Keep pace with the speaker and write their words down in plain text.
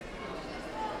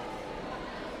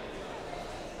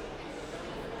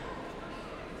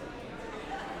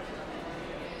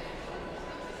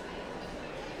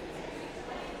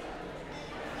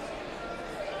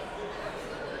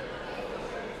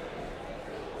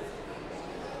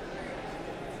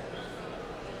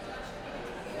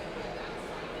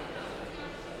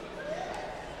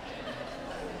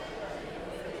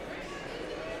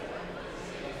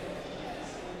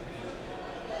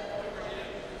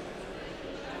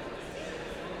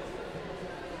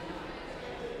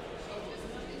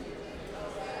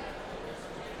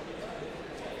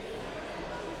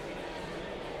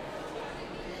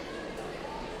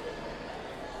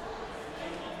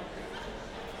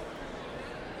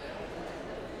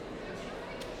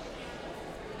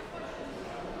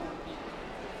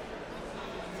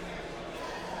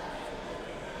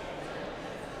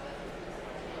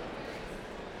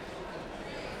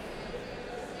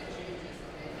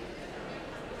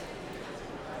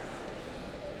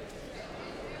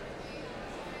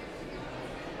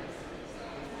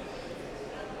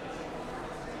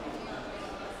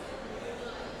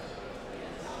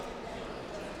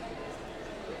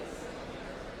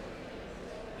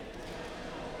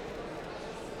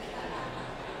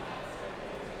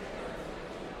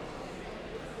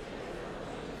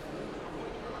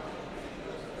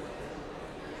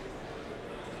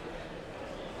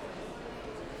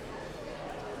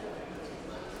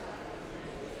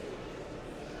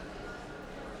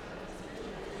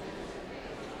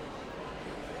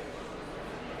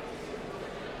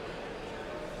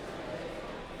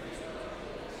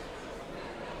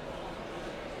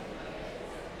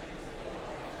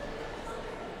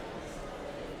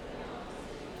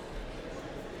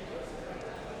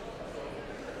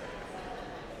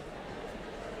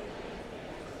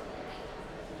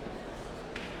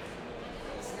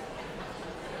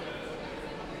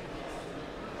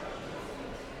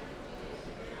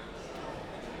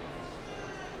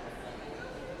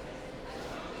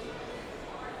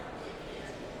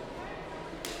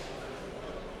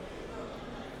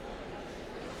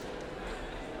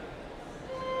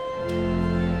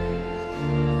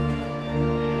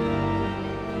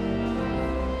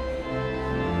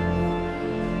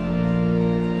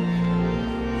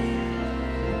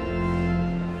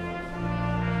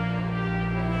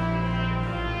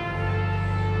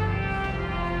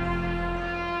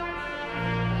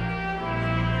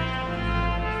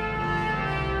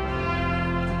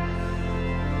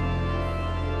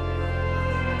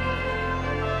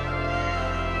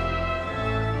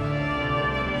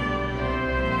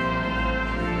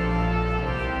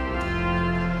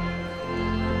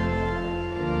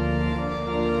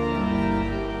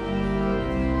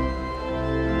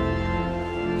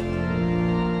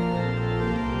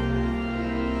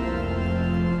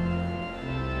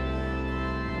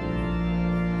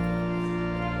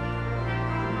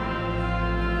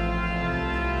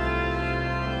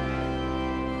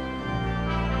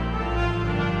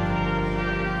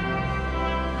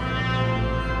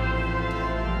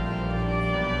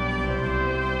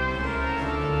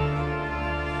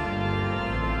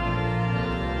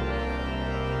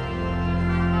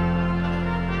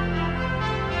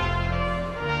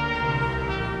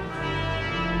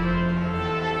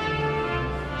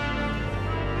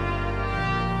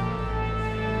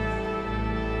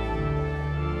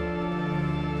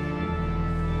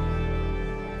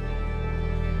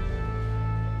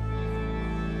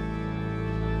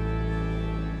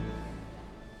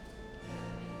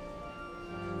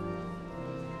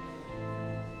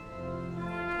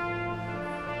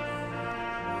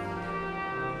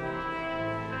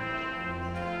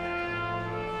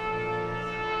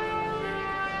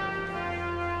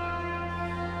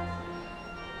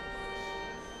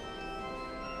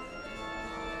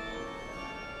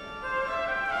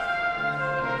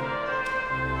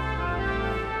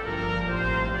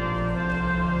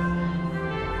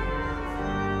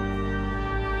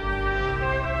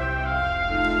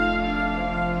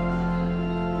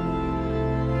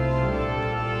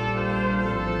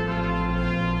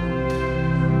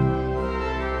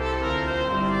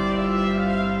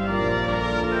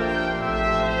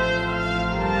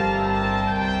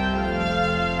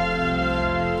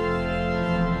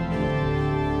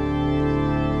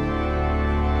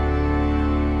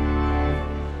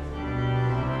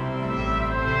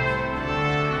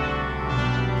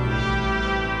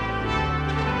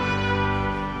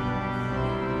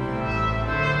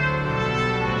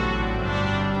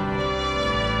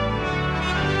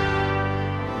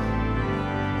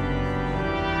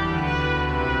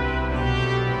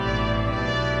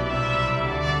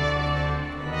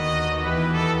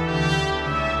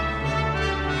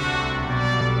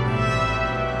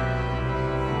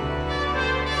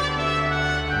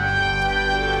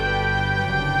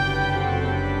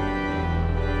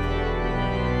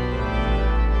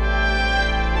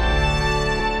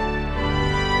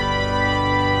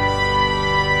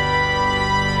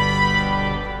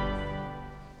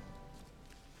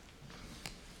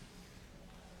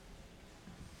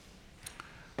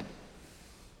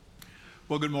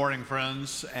Well, good morning,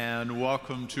 friends, and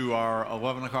welcome to our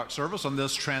 11 o'clock service on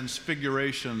this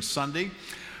Transfiguration Sunday.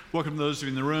 Welcome to those of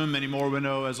you in the room, many more we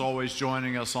know, as always,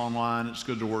 joining us online. It's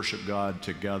good to worship God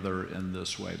together in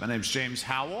this way. My name's James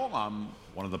Howell. I'm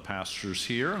one of the pastors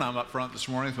here, and I'm up front this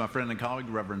morning with my friend and colleague,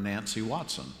 Reverend Nancy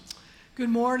Watson. Good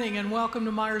morning, and welcome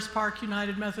to Myers Park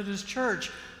United Methodist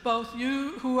Church, both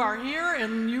you who are here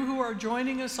and you who are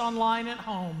joining us online at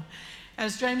home.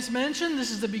 As James mentioned,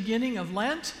 this is the beginning of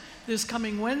Lent. This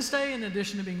coming Wednesday, in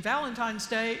addition to being Valentine's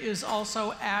Day, is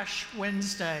also Ash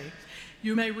Wednesday.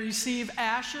 You may receive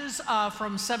ashes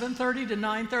from 7:30 to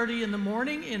 9:30 in the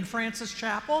morning in Francis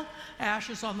Chapel.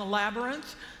 Ashes on the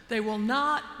Labyrinth. They will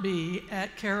not be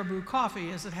at Caribou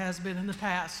Coffee as it has been in the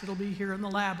past. It'll be here in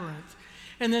the Labyrinth.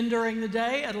 And then during the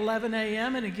day at 11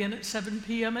 a.m. and again at 7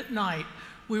 p.m. at night,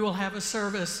 we will have a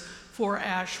service for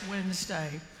Ash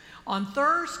Wednesday. On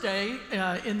Thursday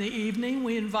in the evening,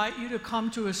 we invite you to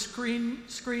come to a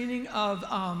screening of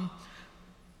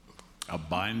A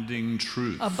Binding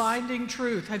Truth. A Binding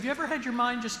Truth. Have you ever had your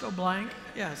mind just go blank?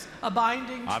 Yes. A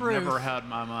Binding Truth. I've never had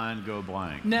my mind go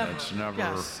blank. Never. That's never.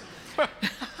 Yes.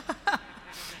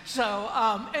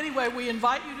 So anyway, we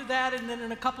invite you to that, and then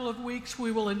in a couple of weeks,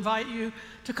 we will invite you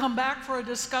to come back for a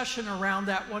discussion around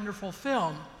that wonderful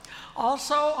film.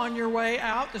 Also, on your way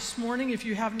out this morning, if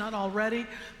you have not already,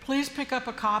 please pick up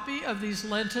a copy of these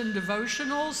Lenten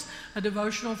devotionals, a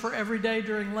devotional for every day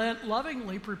during Lent,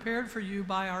 lovingly prepared for you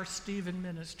by our Stephen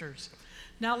ministers.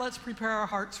 Now let's prepare our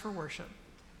hearts for worship.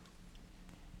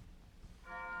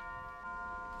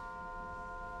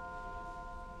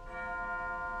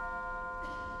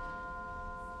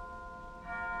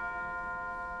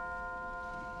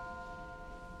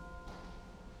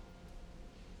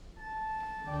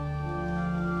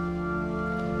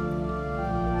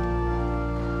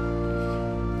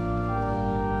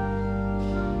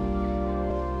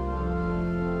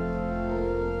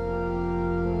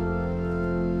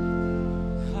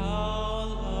 How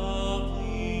lovely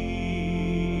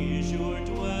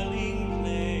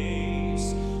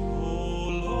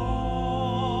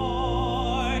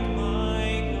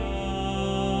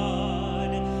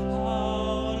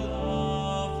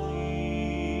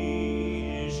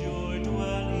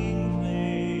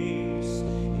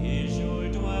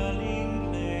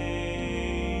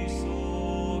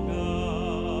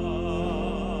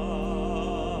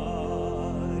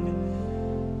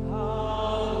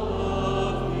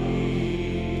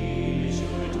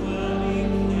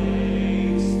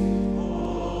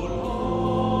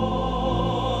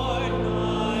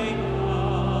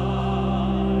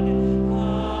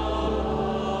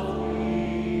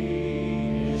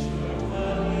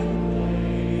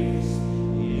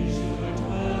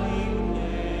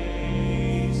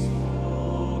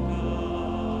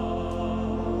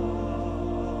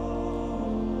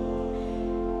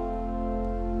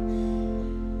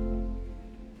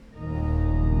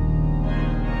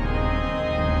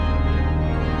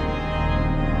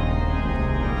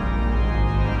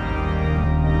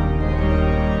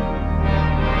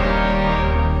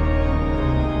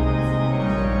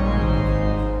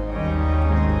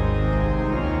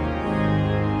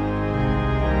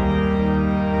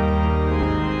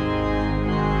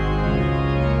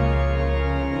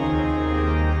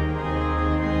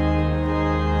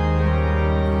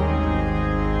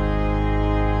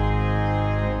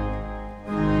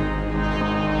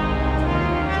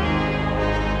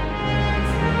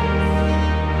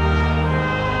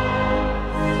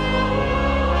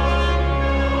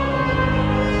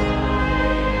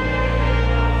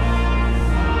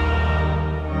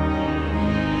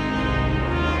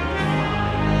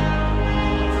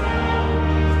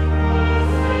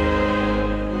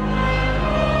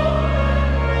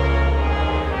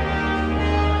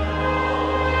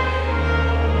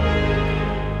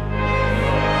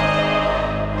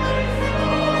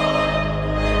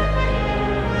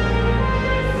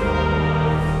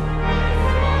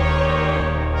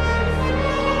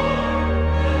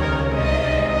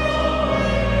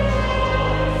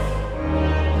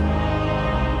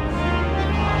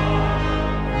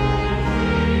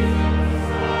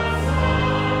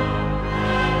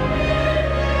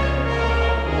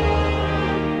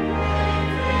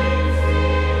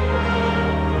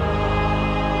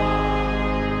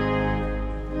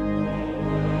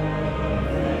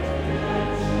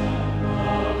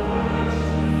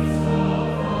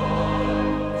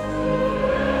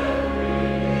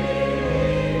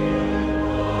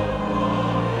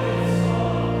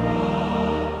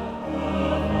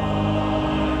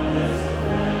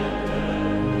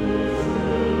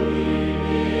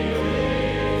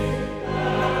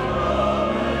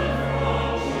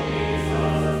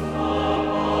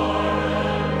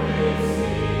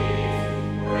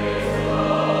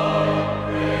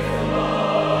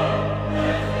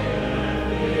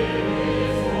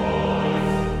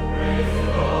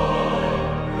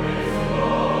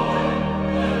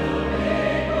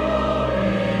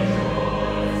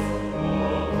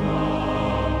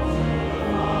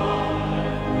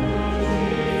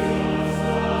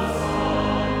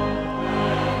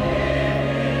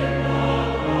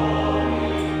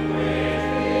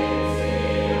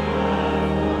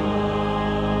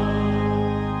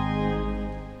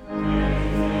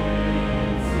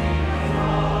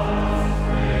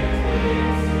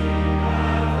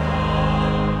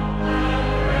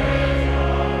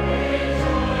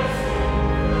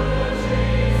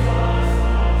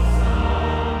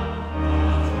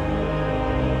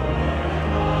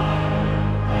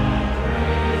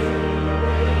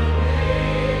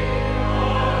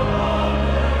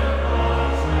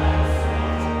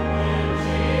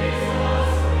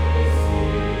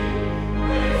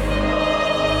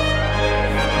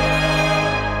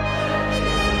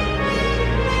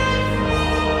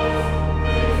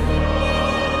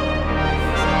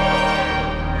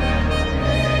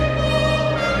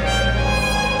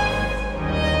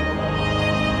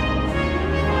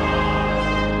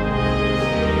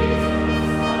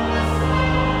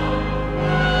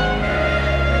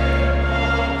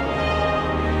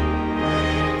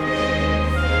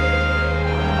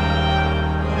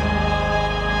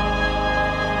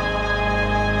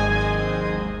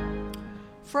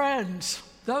Friends,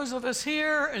 those of us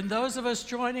here and those of us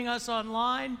joining us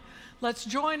online, let's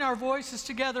join our voices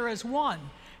together as one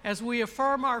as we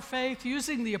affirm our faith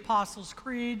using the Apostles'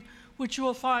 Creed, which you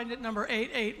will find at number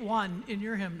 881 in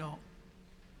your hymnal.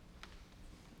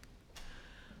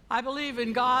 I believe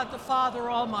in God the Father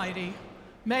Almighty,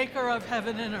 maker of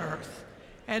heaven and earth,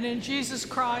 and in Jesus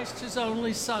Christ, his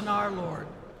only Son, our Lord,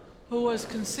 who was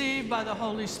conceived by the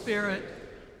Holy Spirit,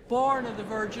 born of the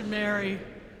Virgin Mary,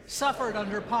 suffered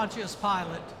under Pontius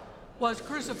Pilate, was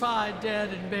crucified, dead,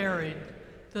 and buried.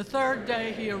 The third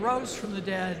day he arose from the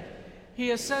dead.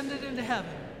 He ascended into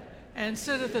heaven and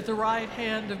sitteth at the right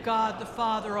hand of God the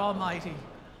Father Almighty.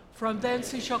 From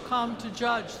thence he shall come to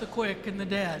judge the quick and the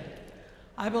dead.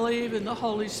 I believe in the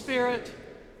Holy Spirit,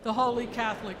 the Holy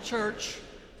Catholic Church,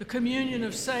 the communion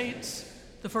of saints,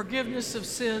 the forgiveness of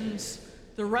sins,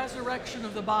 the resurrection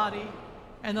of the body,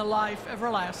 and the life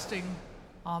everlasting.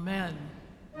 Amen.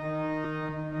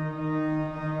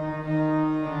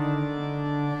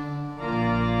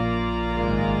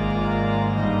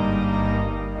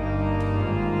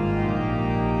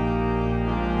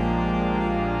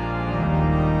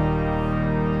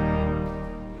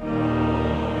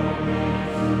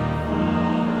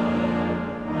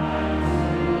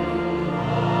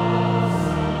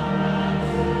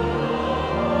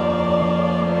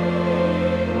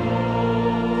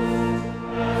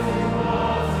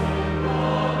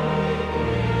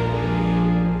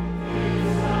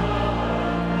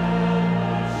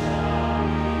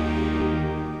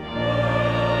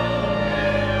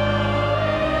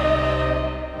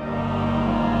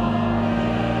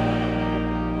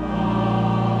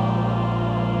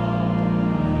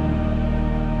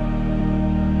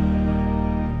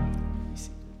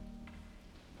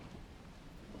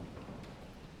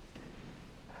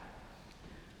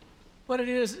 But it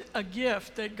is a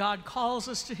gift that God calls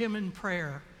us to him in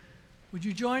prayer. Would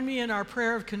you join me in our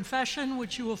prayer of confession,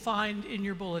 which you will find in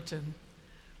your bulletin?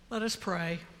 Let us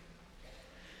pray.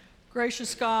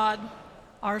 Gracious God,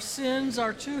 our sins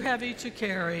are too heavy to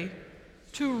carry,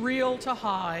 too real to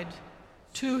hide,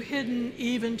 too hidden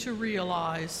even to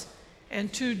realize,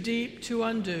 and too deep to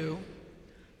undo.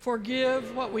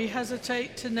 Forgive what we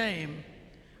hesitate to name,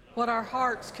 what our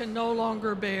hearts can no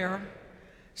longer bear.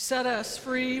 Set us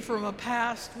free from a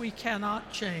past we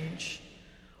cannot change.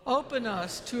 Open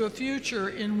us to a future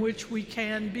in which we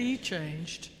can be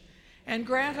changed, and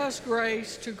grant us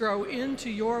grace to grow into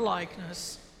your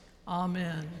likeness.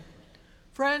 Amen.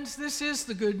 Friends, this is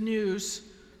the good news.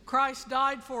 Christ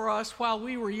died for us while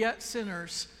we were yet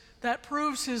sinners. That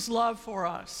proves his love for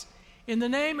us. In the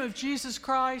name of Jesus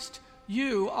Christ,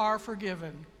 you are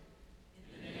forgiven.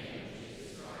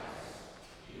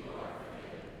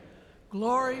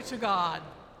 Glory to God.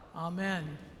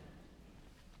 Amen.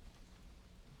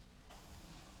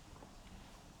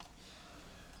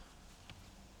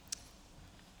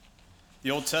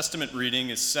 The Old Testament reading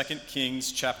is 2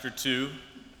 Kings chapter 2,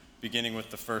 beginning with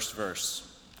the first verse.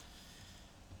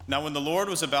 Now when the Lord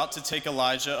was about to take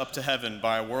Elijah up to heaven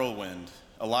by a whirlwind,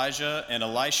 Elijah and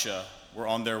Elisha were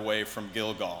on their way from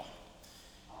Gilgal.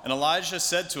 And Elijah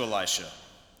said to Elisha,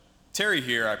 "Tarry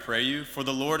here, I pray you, for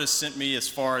the Lord has sent me as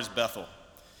far as Bethel."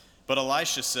 But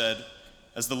Elisha said,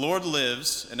 "As the Lord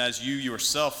lives, and as you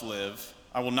yourself live,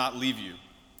 I will not leave you."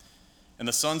 And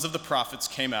the sons of the prophets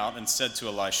came out and said to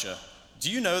Elisha, "Do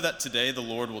you know that today the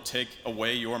Lord will take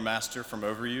away your master from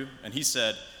over you?" And he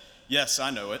said, "Yes, I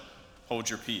know it. Hold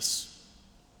your peace."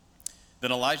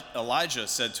 Then Elijah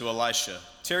said to Elisha,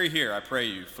 "Tarry here, I pray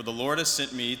you, for the Lord has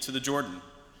sent me to the Jordan."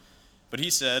 But he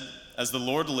said, "As the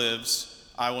Lord lives,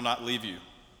 I will not leave you."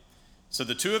 So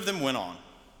the two of them went on.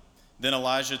 Then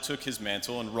Elijah took his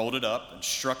mantle and rolled it up and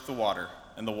struck the water,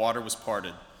 and the water was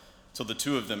parted, till the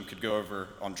two of them could go over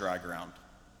on dry ground.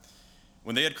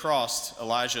 When they had crossed,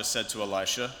 Elijah said to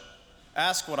Elisha,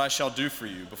 "Ask what I shall do for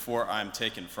you before I am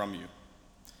taken from you."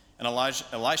 And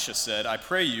Elisha said, "I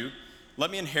pray you, let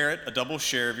me inherit a double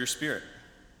share of your spirit."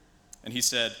 And he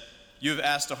said, "You have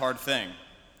asked a hard thing,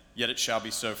 yet it shall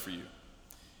be so for you."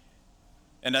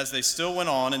 And as they still went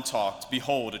on and talked,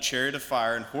 behold, a chariot of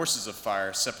fire and horses of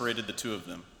fire separated the two of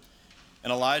them.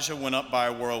 And Elijah went up by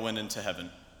a whirlwind into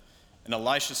heaven. And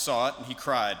Elisha saw it, and he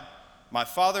cried, my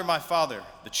father,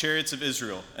 the chariots of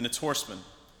Israel and its horsemen."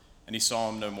 And he saw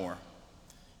him no more.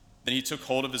 Then he took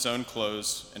hold of his own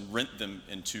clothes and rent them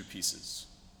in two pieces.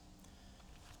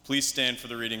 Please stand for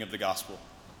the reading of the gospel.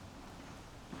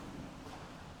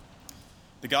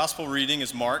 The gospel reading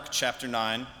is Mark chapter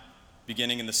 9,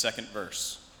 beginning in the second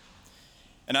verse.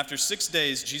 And after 6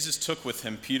 days, Jesus took with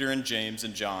him Peter and James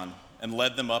and John and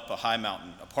led them up a high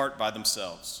mountain, apart by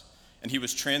themselves. and he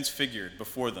was transfigured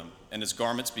before them, and his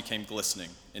garments became glistening,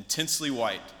 intensely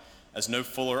white, as no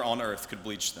fuller on earth could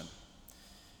bleach them.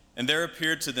 And there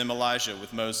appeared to them Elijah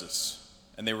with Moses,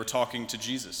 and they were talking to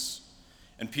Jesus.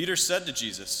 And Peter said to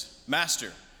Jesus,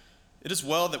 "Master, it is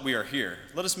well that we are here.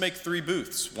 Let us make 3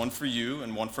 booths, one for you,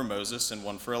 and one for Moses, and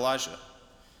one for Elijah."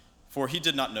 For he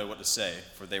did not know what to say,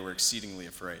 for they were exceedingly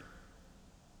afraid.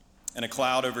 And a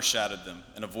cloud overshadowed them,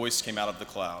 and a voice came out of the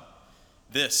cloud.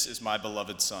 "This is my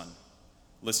beloved Son.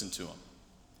 Listen to him."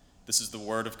 This is the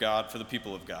word of God for the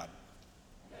people of God.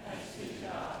 Thanks be to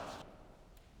God.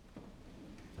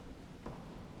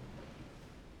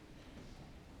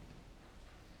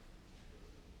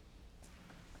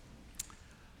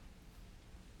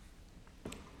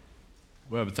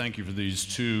 Well, but thank you for these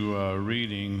 2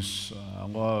 readings. I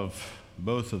love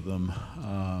both of them.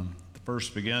 The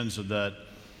first begins at that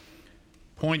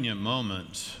poignant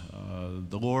moment.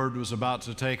 The Lord was about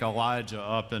to take Elijah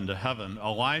up into heaven.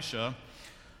 Elisha,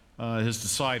 his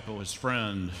disciple, his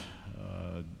friend,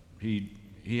 he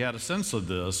had a sense of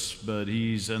this, but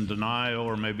he's in denial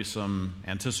or maybe some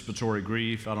anticipatory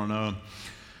grief. I don't know.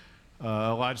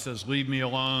 Elijah says, "Leave me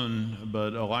alone,"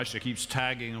 but Elisha keeps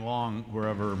tagging along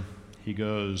wherever he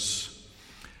goes.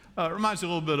 It reminds me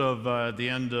a little bit of the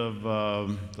end of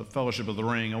the Fellowship of the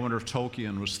Ring. I wonder if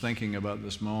Tolkien was thinking about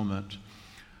this moment.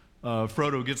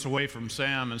 Frodo gets away from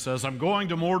Sam and says, "I'm going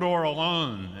to Mordor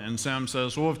alone." And Sam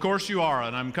says, "Well, of course you are,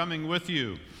 and I'm coming with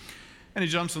you." And he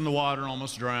jumps in the water and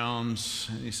almost drowns.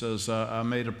 And he says, I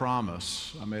made a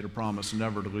promise. I made a promise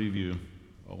never to leave you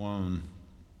alone.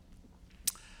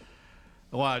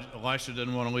 Elisha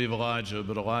didn't want to leave Elijah,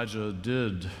 but Elijah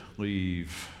did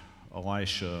leave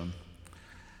Elisha.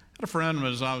 I had a friend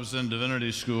as I was in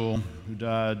divinity school who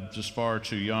died just far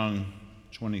too young,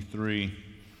 23.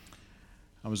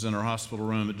 I was in her hospital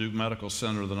room at Duke Medical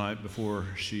Center the night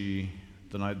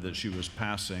that she was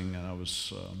passing, and I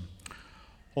was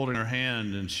holding her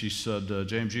hand, and she said,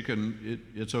 "James,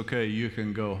 it's okay, you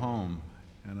can go home."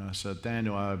 And I said,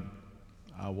 "Daniel,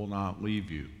 I will not leave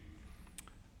you."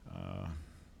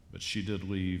 But she did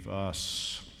leave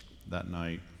us that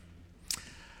night.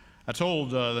 I told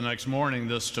the next morning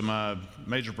this to my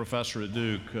major professor at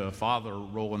Duke, Father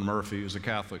Roland Murphy. He was a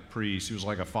Catholic priest. He was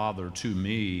like a father to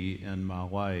me in my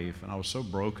life, and I was so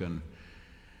broken.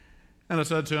 And I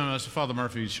said to him, "Father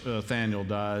Murphy, Nathaniel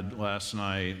died last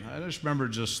night." I just remember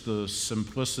just the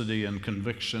simplicity and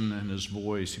conviction in his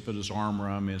voice. He put his arm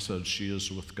around me and said, "She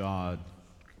is with God.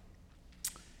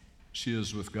 She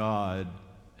is with God."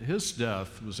 His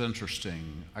death was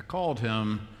interesting. I called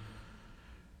him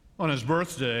on his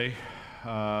birthday.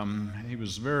 He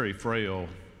was very frail.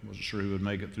 Wasn't sure he would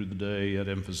make it through the day. He had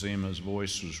emphysema. His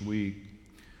voice was weak.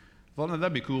 I thought,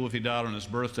 that'd be cool if he died on his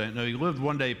birthday. No, he lived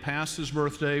one day past his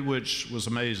birthday, which was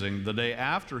amazing. The day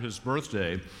after his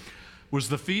birthday was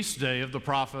the feast day of the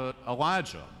prophet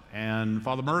Elijah. And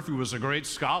Father Murphy was a great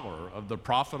scholar of the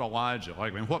prophet Elijah.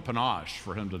 What panache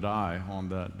for him to die on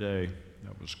that day.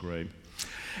 That was great.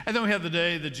 And then we had the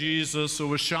day that Jesus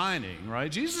was shining,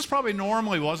 right? Jesus probably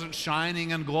normally wasn't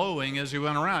shining and glowing as he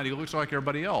went around. He looks like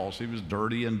everybody else. He was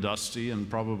dirty and dusty and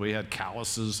probably had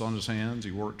calluses on his hands.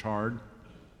 He worked hard.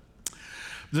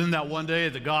 Then that one day,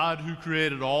 the God who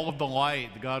created all of the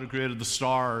light, the God who created the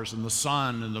stars and the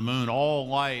sun and the moon, all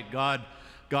light, God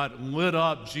lit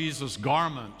up Jesus'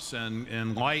 garments,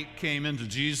 and light came into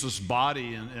Jesus'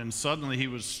 body, and suddenly he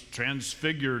was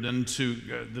transfigured into,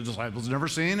 the disciples never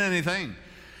seen anything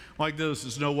like this.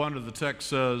 It's no wonder the text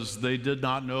says they did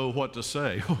not know what to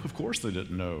say. Of course they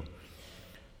didn't know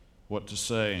what to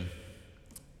say.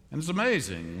 And it's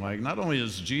amazing, not only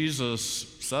is Jesus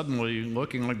suddenly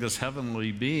looking like this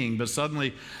heavenly being, but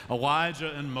suddenly Elijah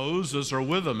and Moses are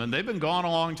with him, and they've been gone a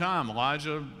long time.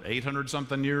 Elijah,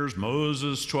 800-something years,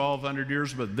 Moses, 1,200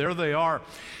 years, but there they are.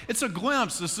 It's a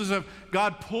glimpse. This is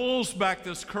God pulls back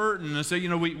this curtain and say,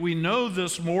 we know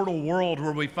this mortal world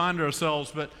where we find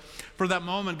ourselves, but for that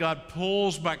moment, God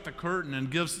pulls back the curtain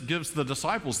and gives the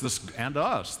disciples this and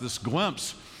us this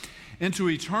glimpse into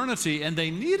eternity. And they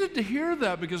needed to hear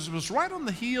that because it was right on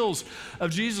the heels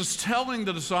of Jesus telling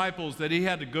the disciples that he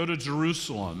had to go to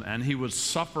Jerusalem and he would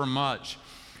suffer much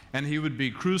and he would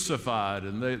be crucified.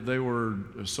 And they were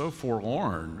so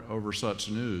forlorn over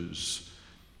such news.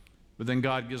 But then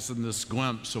God gives them this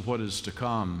glimpse of what is to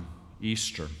come,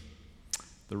 Easter,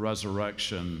 the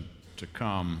resurrection to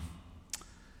come.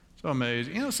 So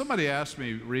amazing. Somebody asked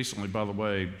me recently, by the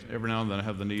way, every now and then I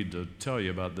have the need to tell you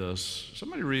about this.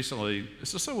 Somebody recently,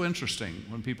 this is so interesting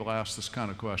when people ask this kind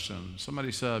of question.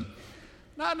 Somebody said,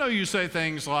 Now, I know you say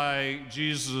things like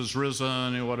Jesus is risen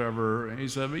and whatever. And he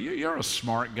said, but you're a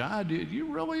smart guy. Do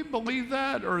you really believe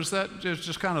that? Or is that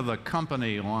just kind of the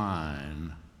company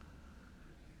line?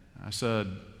 I said,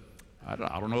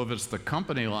 I don't know if it's the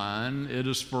company line. It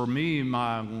is for me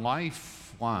my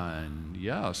lifeline.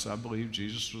 Yes, I believe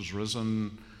Jesus was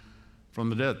risen from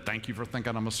the dead. Thank you for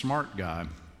thinking I'm a smart guy.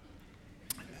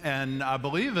 And I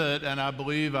believe it, and I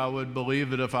believe I would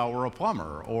believe it if I were a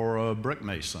plumber or a brick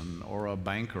mason or a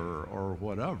banker or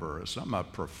whatever. It's not my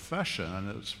profession,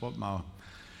 and it's what my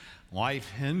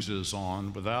life hinges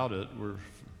on. Without it, we're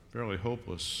fairly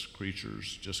hopeless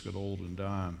creatures, just get old and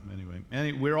die.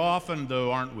 Anyway, we're often,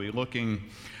 though, aren't we, looking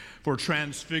for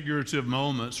transfigurative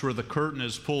moments where the curtain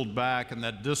is pulled back and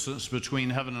that distance between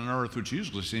heaven and earth, which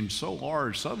usually seems so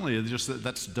large, suddenly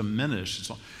that's diminished.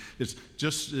 It's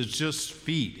just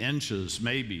feet, inches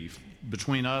maybe,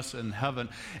 between us and heaven.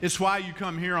 It's why you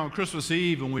come here on Christmas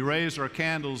Eve and we raise our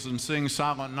candles and sing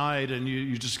Silent Night, and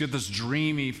you just get this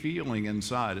dreamy feeling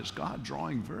inside. It's God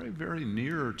drawing very, very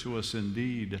near to us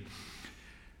indeed.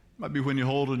 Might be when you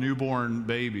hold a newborn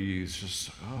baby, it's just,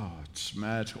 it's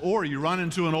magical. Or you run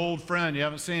into an old friend you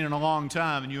haven't seen in a long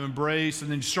time and you embrace,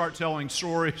 and then you start telling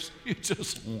stories, you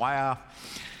just laugh.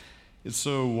 It's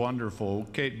so wonderful.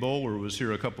 Kate Bowler was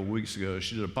here a couple of weeks ago.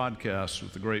 She did a podcast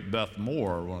with the great Beth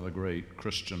Moore, one of the great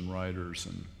Christian writers.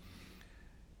 And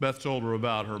Beth told her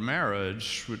about her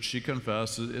marriage, which she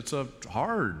confessed it's a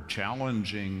hard,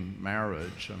 challenging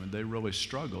marriage. I mean, they really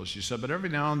struggle. She said, but every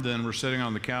now and then we're sitting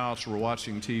on the couch, we're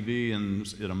watching TV,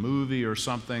 and in a movie or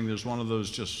something, there's one of those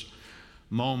just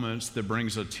moments that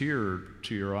brings a tear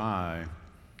to your eye.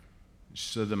 She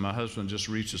said that my husband just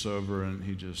reaches over and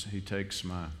he takes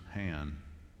my hand.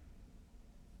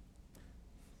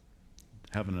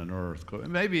 Heaven and earth.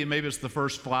 Maybe it's the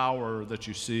first flower that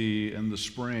you see in the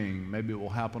spring. Maybe it will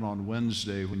happen on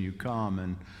Wednesday when you come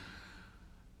and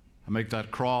I make that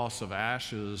cross of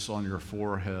ashes on your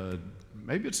forehead.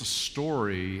 Maybe it's a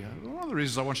story. One of the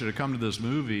reasons I want you to come to this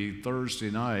movie Thursday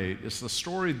night, it's the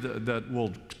story that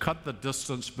will cut the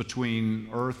distance between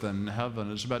earth and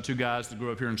heaven. It's about two guys that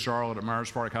grew up here in Charlotte at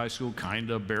Myers Park High School, kind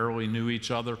of barely knew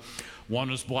each other. One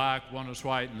was black, one was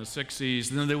white in the 60s.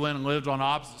 And then they went and lived on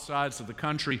opposite sides of the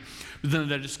country. But then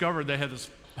they discovered they had this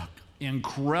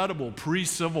incredible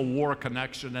pre-Civil War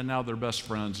connection, and now they're best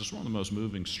friends. It's one of the most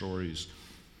moving stories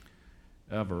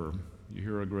ever. You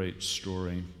hear a great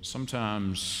story.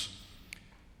 Sometimes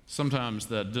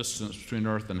that distance between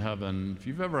earth and heaven, if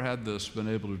you've ever had this, been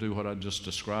able to do what I just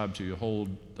described to you, hold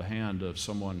the hand of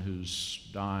someone who's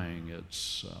dying,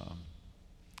 it's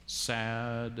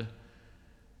sad,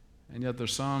 and yet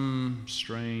there's some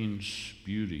strange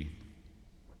beauty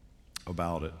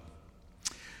about it.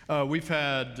 We've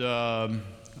had, I'm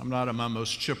not in my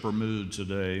most chipper mood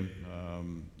today.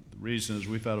 The reason is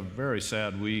we've had a very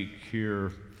sad week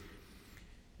here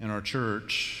in our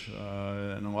church,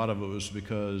 and a lot of it was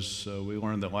because we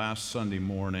learned that last Sunday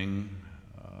morning,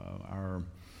 our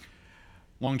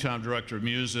longtime director of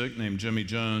music named Jimmy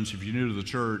Jones, if you're new to the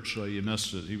church, you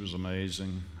missed it. He was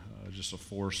amazing, just a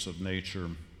force of nature.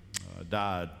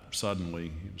 Died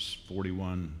suddenly. He was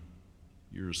 41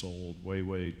 years old,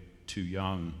 way too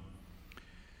young.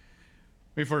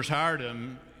 When we first hired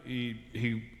him,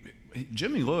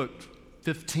 Jimmy looked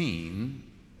 15.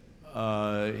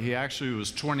 He actually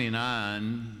was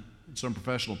 29. Some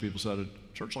professional people said a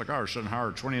church like ours shouldn't hire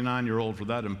a 29-year-old for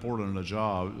that important a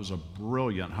job. It was a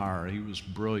brilliant hire. He was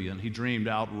brilliant. He dreamed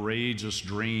outrageous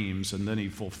dreams, and then he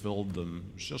fulfilled them.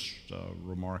 It was just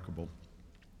remarkable.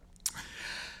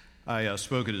 I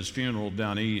spoke at his funeral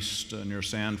down east near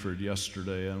Sanford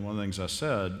yesterday, and one of the things I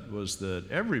said was that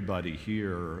everybody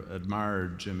here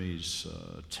admired Jimmy's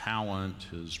talent,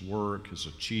 his work, his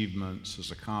achievements,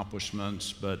 his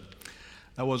accomplishments, but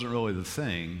that wasn't really the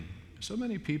thing. So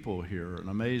many people here, an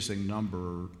amazing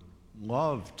number,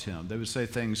 loved him. They would say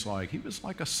things like, he was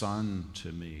like a son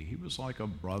to me. He was like a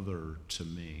brother to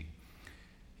me.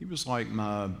 He was like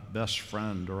my best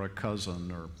friend or a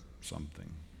cousin or something.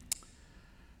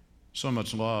 So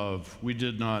much love. We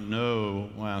did not know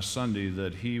last Sunday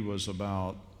that he was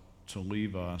about to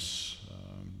leave us.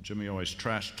 Jimmy always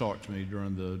trash talked to me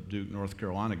during the Duke, North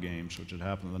Carolina games, which had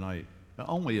happened the night.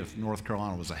 Only if North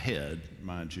Carolina was ahead,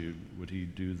 mind you, would he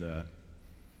do that.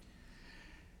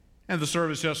 In the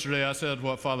service yesterday, I said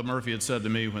what Father Murphy had said to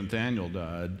me when Daniel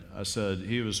died. I said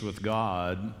he was with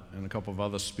God, and a couple of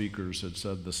other speakers had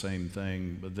said the same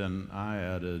thing, but then I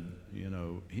added,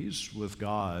 he's with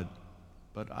God,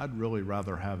 but I'd really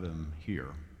rather have him here.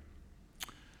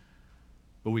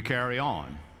 But we carry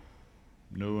on.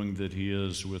 knowing that he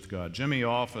is with God. Jimmy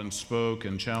often spoke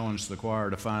and challenged the choir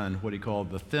to find what he called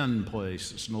the thin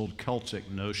place. It's an old Celtic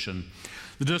notion.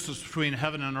 The distance between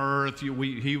heaven and earth,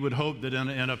 he would hope that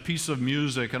in a piece of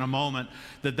music, in a moment,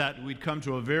 that we'd come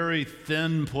to a very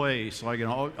thin place, like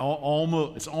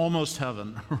it's almost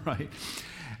heaven, right?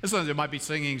 And sometimes it might be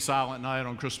singing Silent Night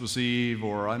on Christmas Eve,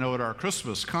 or I know at our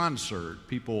Christmas concert,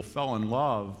 people fell in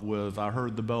love with I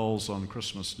Heard the Bells on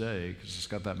Christmas Day, because it's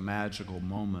got that magical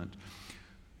moment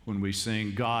when we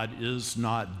sing, God is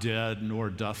not dead, nor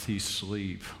doth he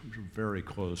sleep. We're very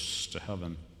close to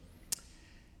heaven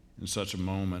in such a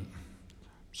moment.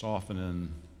 It's often in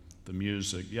the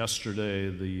music. Yesterday,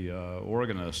 the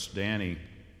organist, Danny,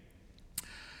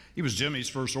 he was Jimmy's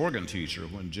first organ teacher.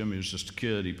 When Jimmy was just a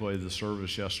kid, he played the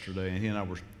service yesterday, and he and I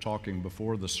were talking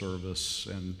before the service,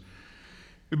 and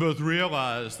we both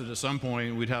realized that at some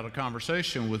point we'd had a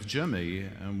conversation with Jimmy,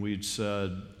 and we'd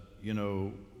said, you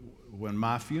know, when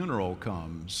my funeral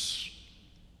comes,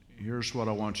 here's what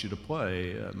I want you to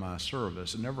play at my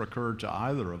service. It never occurred to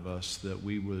either of us that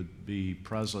we would be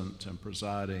present and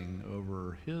presiding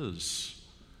over his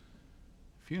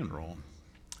funeral.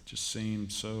 It just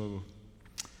seemed so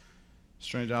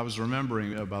strange. I was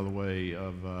remembering, by the way,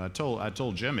 I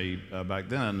told Jimmy back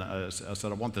then, I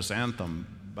said, I want this anthem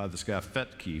by this guy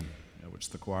Fetke, which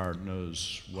the choir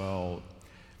knows well.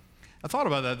 I thought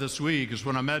about that this week, because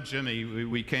when I met Jimmy,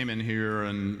 we came in here,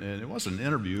 and it wasn't an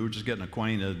interview, we were just getting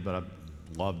acquainted, but I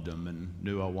loved him and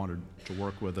knew I wanted to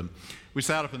work with him. We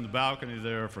sat up in the balcony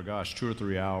there for, 2 or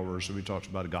 3 hours, and we talked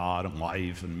about God and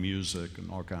life and music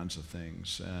and all kinds of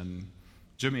things. And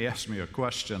Jimmy asked me a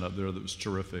question up there that was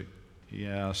terrific. He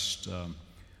asked,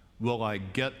 will I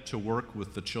get to work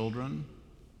with the children?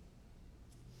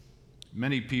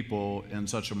 Many people in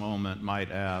such a moment might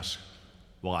ask,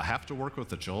 will I have to work with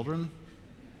the children?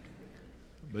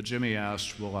 But Jimmy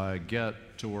asked, will I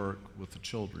get to work with the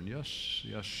children? Yes,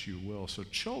 yes, you will. So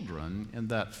children, in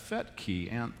that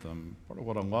Fetke anthem, part of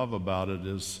what I love about it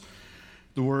is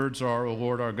the words are, O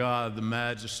Lord our God, the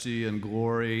majesty and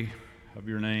glory of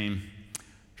your name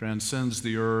transcends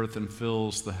the earth and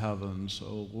fills the heavens.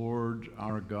 O Lord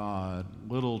our God,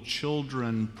 little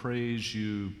children praise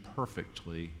you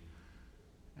perfectly,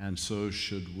 and so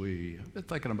should we. I've been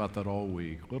thinking about that all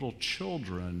week. Little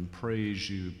children praise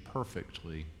you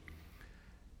perfectly,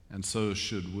 and so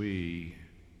should we.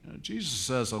 You know, Jesus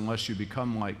says, unless you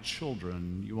become like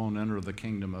children, you won't enter the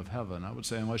kingdom of heaven. I would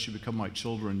say, unless you become like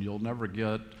children, you'll never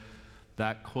get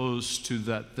that close to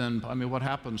that thin. I mean, what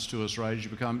happens to us, right? You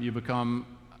become,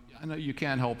 I know you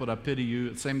can't help it, I pity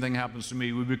you. The same thing happens to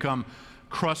me. We become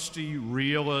crusty,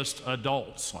 realist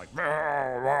adults, like,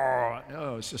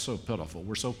 oh, it's just so pitiful.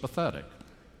 We're so pathetic.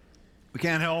 We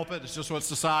can't help it. It's just what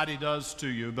society does to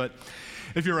you. But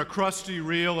if you're a crusty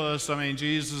realist, I mean,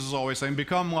 Jesus is always saying,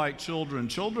 become like children.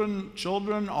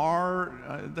 Children are,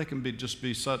 they can just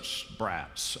be such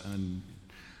brats,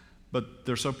 but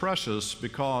they're so precious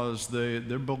because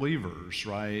they're believers,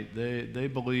 right? They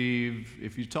believe,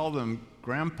 if you tell them,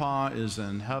 Grandpa is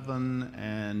in heaven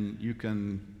and you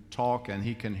can talk and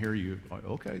he can hear you, like,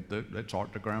 okay, they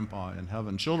talk to Grandpa in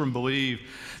heaven. Children believe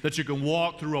that you can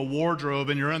walk through a wardrobe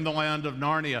and you're in the land of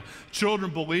Narnia.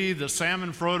 Children believe that Sam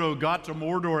and Frodo got to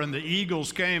Mordor and the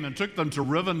eagles came and took them to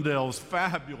Rivendell's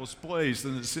fabulous place,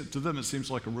 and to them it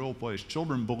seems like a real place.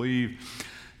 Children believe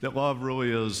that love really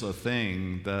is a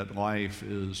thing, that life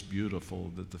is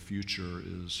beautiful, that the future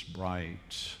is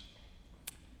bright.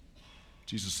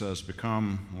 Jesus says,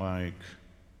 become like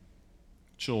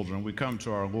children. We come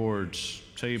to our Lord's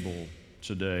table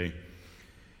today.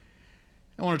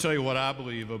 I want to tell you what I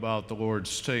believe about the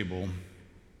Lord's table.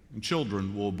 And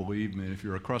children will believe me. If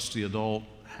you're a crusty adult,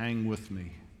 hang with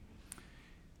me.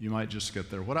 You might just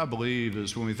get there. What I believe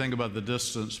is when we think about the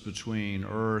distance between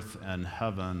earth and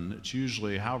heaven, it's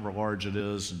usually however large it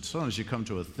is, and sometimes you come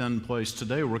to a thin place.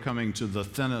 Today we're coming to the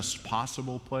thinnest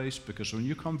possible place, because when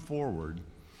you come forward,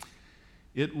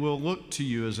 it will look to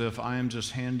you as if I am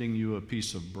just handing you a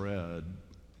piece of bread.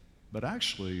 But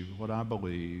actually, what I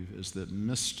believe is that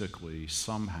mystically,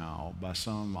 somehow, by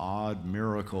some odd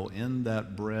miracle in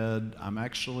that bread, I'm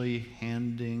actually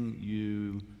handing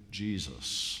you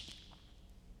Jesus.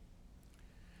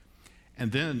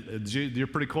 And then you're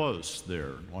pretty close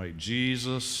there, like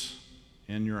Jesus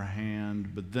in your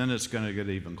hand, but then it's going to get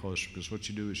even closer, because what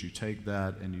you do is you take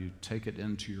that and you take it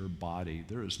into your body.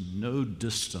 There is no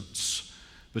distance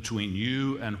between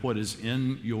you and what is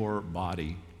in your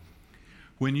body.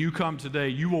 When you come today,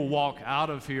 you will walk out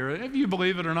of here, if you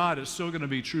believe it or not, it's still going to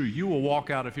be true. You will walk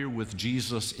out of here with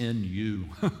Jesus in you.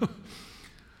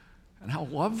 And how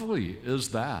lovely is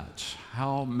that?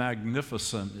 How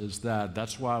magnificent is that?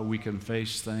 That's why we can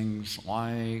face things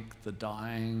like the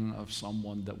dying of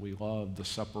someone that we love, the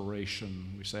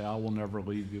separation. We say, I will never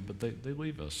leave you, but they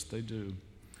leave us. They do.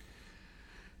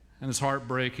 And it's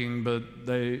heartbreaking, but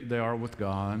they are with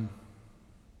God.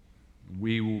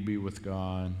 We will be with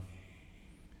God.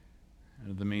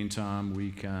 And in the meantime, we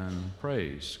can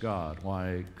praise God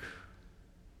like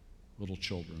little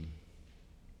children.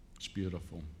 It's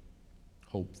beautiful,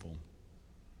 hopeful.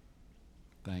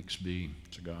 Thanks be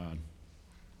to God.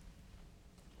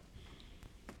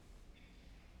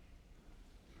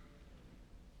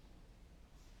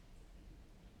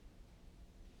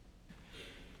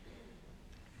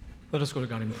 Let us go to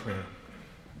God in prayer.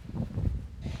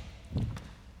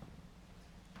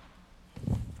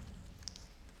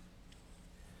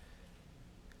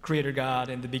 Creator God,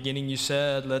 in the beginning you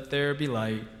said, let there be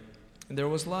light, and there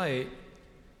was light.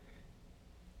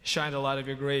 Shine the light of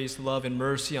your grace, love, and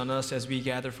mercy on us as we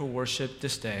gather for worship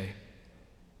this day.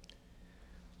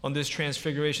 On this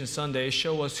Transfiguration Sunday,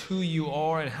 show us who you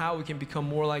are and how we can become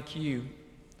more like you.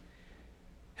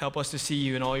 Help us to see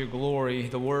you in all your glory,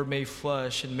 the Word made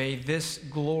flesh, and may this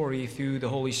glory through the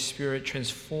Holy Spirit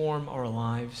transform our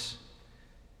lives.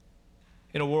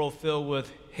 In a world filled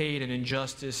with hate and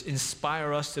injustice,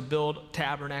 inspire us to build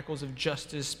tabernacles of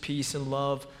justice, peace, and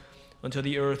love until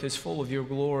the earth is full of your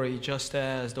glory, just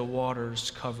as the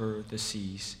waters cover the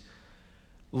seas.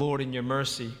 Lord, in your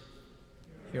mercy,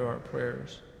 hear our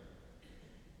prayers.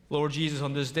 Lord Jesus,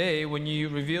 on this day, when you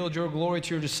revealed your glory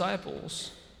to your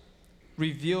disciples,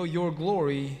 reveal your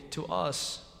glory to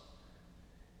us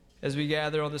as we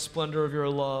gather on the splendor of your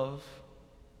love.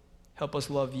 Help us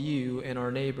love you and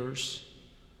our neighbors.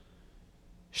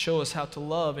 Show us how to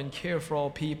love and care for all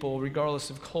people, regardless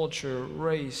of culture,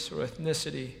 race, or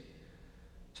ethnicity,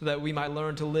 so that we might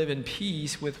learn to live in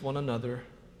peace with one another.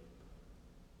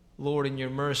 Lord, in your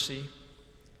mercy,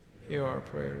 hear our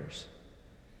prayers.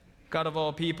 God of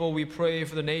all people, we pray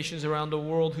for the nations around the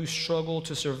world who struggle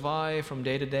to survive from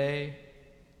day to day.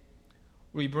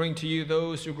 We bring to you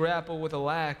those who grapple with a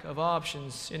lack of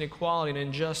options, inequality and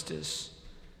injustice,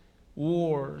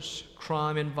 wars,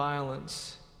 crime and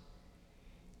violence,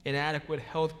 inadequate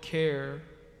health care,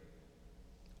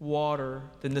 water,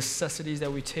 the necessities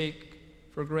that we take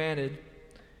for granted.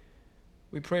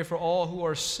 We pray for all who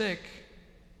are sick,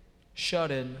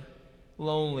 shut in,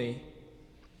 lonely,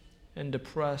 and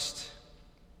depressed.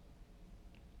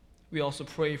 We also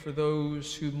pray for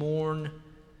those who mourn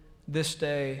this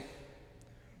day,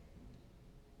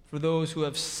 for those who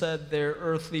have said their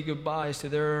earthly goodbyes to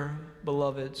their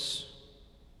beloveds.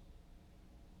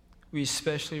 We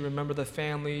especially remember the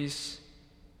families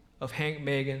of Hank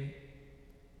Megan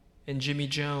and Jimmy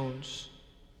Jones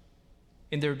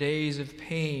in their days of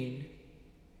pain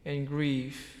and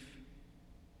grief.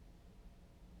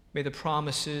 May the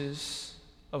promises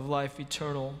of life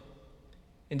eternal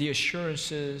and the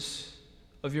assurances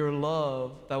of your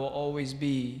love that will always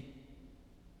be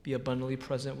abundantly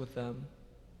present with them.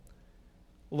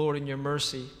 Lord, in your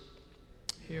mercy,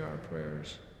 hear our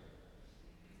prayers.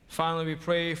 Finally, we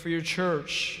pray for your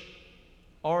church,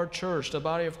 our church, the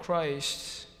body of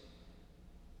Christ.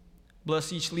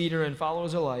 Bless each leader and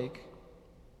followers alike.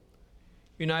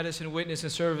 Unite us in witness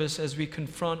and service as we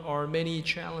confront our many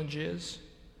challenges.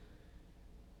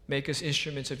 Make us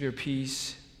instruments of your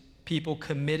peace, people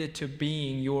committed to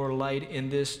being your light in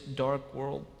this dark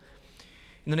world.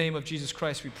 In the name of Jesus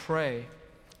Christ, we pray.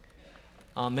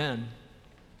 Amen.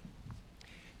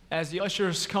 As the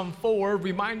ushers come forward,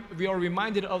 we are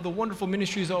reminded of the wonderful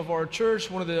ministries of our church.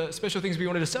 One of the special things we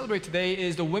wanted to celebrate today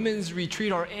is the Women's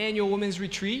Retreat, our annual Women's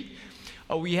Retreat.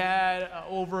 We had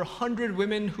over 100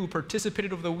 women who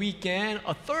participated over the weekend,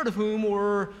 a third of whom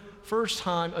were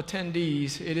first-time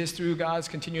attendees. It is through God's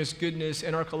continuous goodness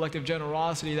and our collective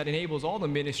generosity that enables all the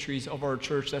ministries of our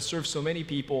church that serve so many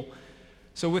people.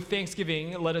 So with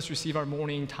thanksgiving, let us receive our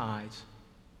morning tithes.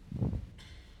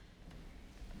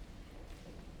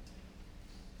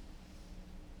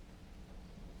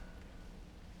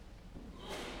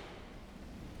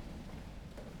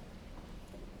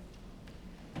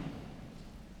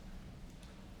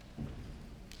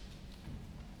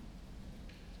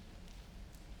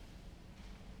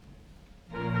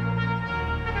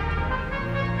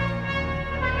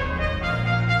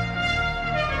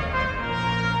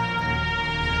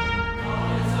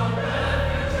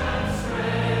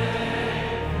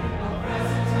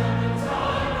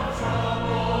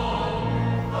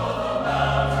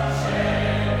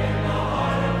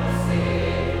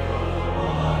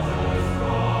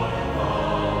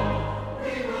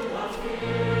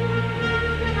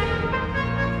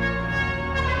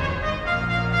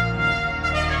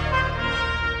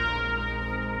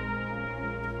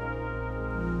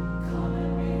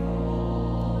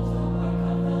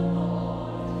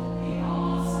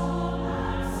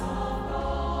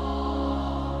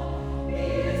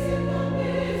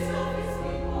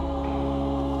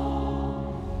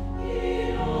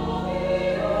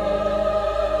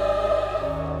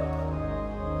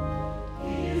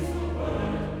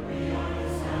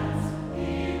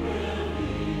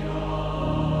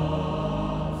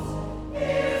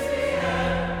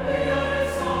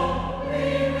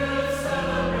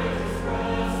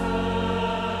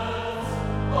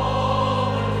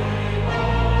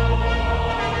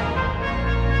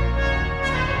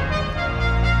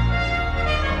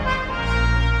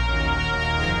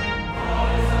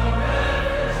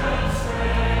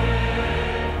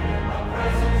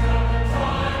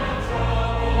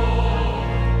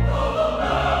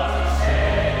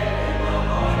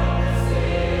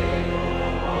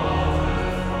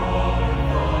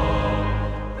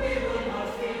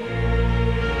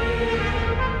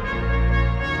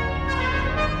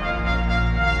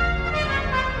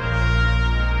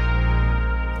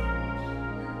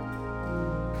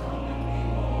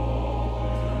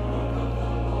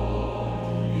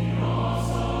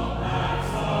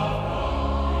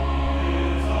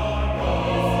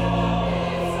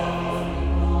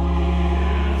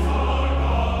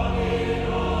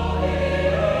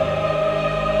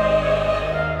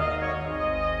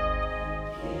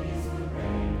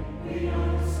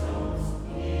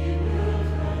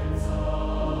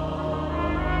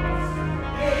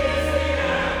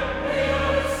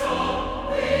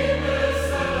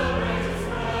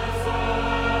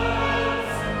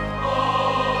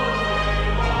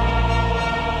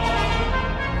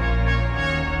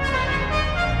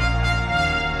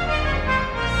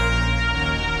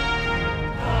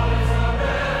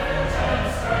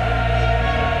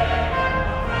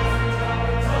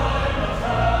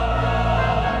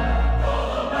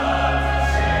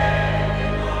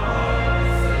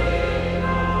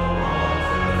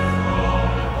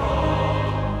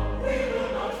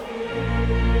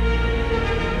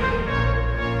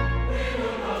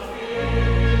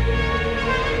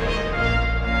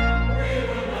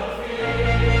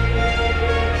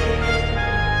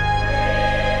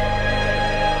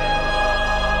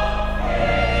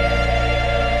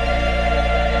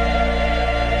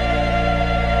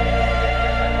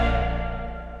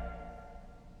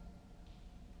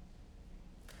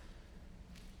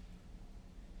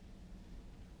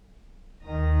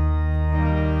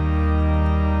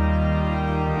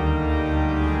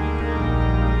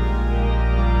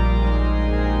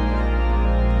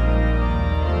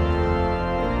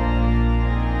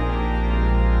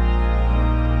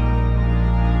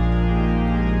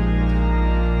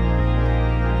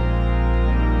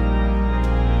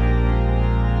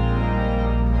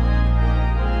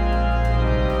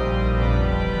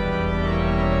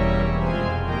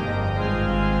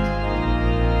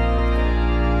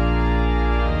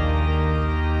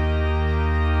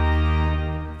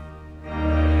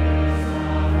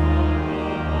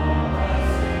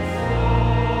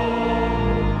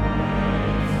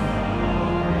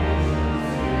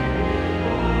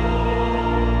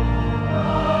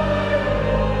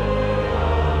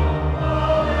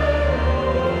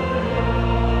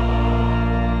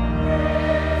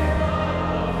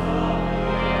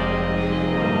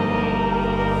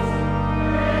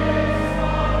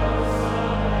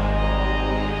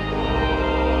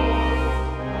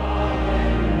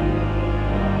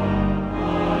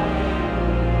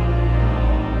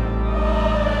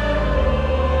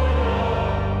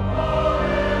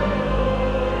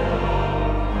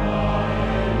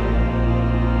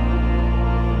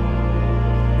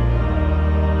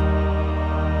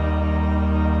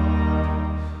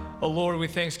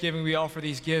 with thanksgiving, we offer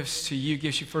these gifts to you,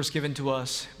 gifts you first given to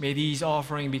us. May these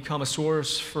offerings become a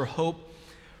source for hope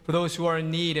for those who are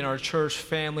in need in our church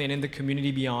family and in the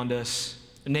community beyond us.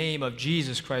 In the name of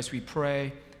Jesus Christ we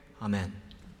pray. Amen.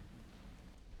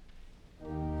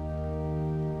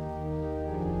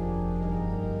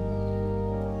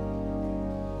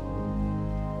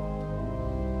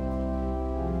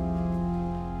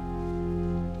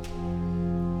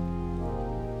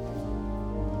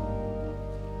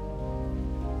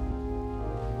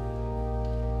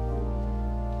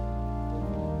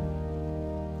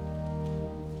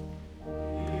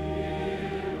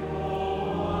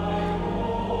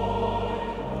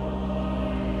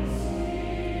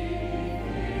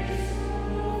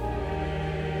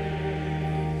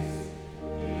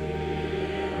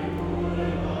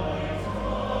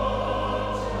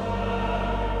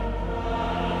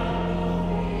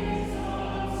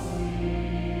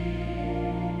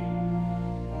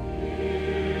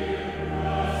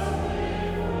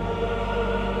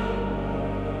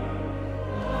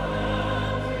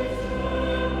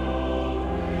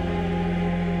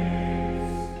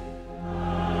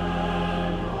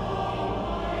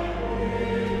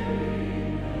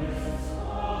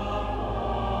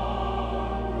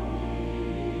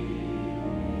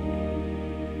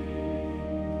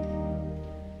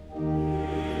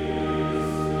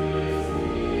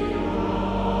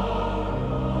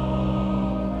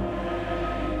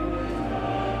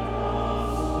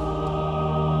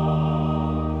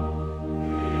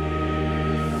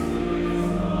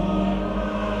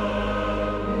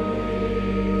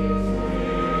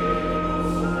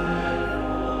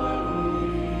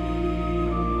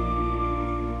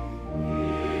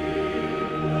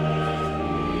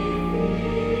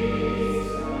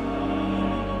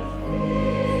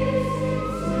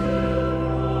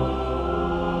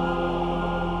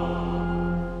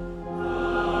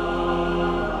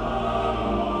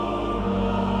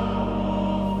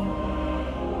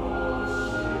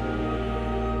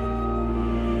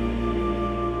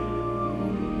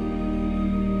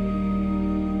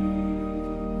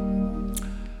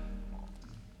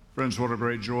 Friends, what a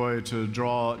great joy to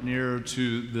draw near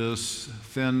to this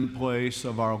thin place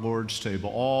of our Lord's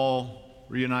table. All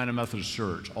Reunited Methodist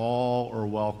Church, all are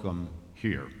welcome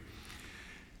here.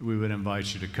 We would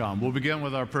invite you to come. We'll begin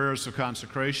with our prayers of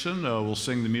consecration. We'll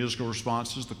sing the musical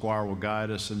responses. The choir will guide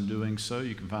us in doing so.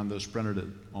 You can find those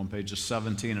printed on pages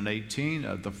 17 and 18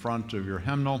 at the front of your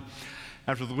hymnal.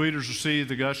 After the leaders receive,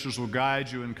 the ushers will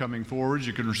guide you in coming forward.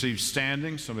 You can receive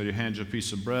standing. Somebody hands you a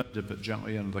piece of bread, dip it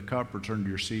gently into the cup, return to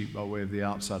your seat by way of the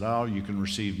outside aisle. You can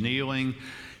receive kneeling.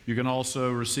 You can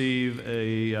also receive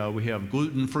we have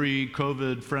gluten-free,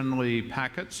 COVID-friendly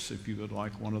packets, if you would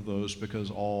like one of those,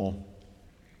 because all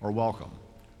are welcome,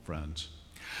 friends.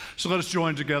 So let us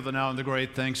join together now in the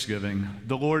great thanksgiving.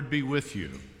 The Lord be with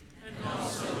you. And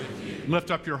also with you. Lift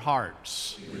up your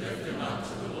hearts. We lift them up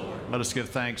to the Lord. Let us give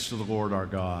thanks to the Lord our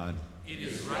God. It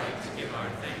is right to give our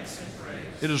thanks and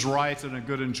praise. It is right and a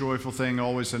good and joyful thing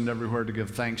always and everywhere to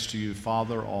give thanks to you,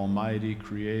 Father Almighty,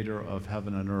 creator of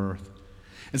heaven and earth.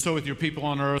 And so with your people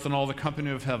on earth and all the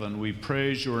company of heaven, we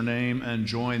praise your name and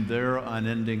join their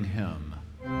unending hymn.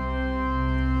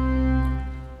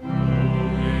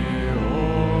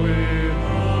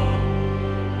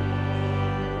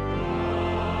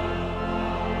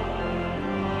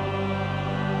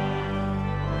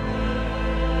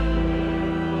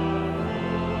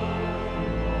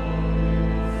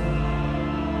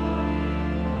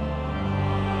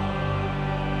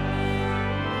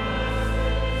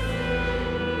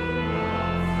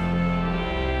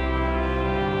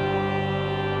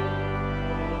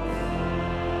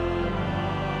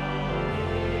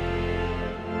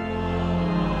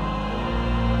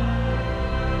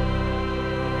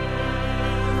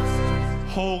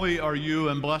 Holy are you,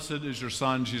 and blessed is your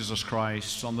Son, Jesus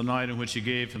Christ. On the night in which he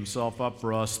gave himself up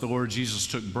for us, the Lord Jesus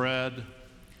took bread.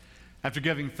 After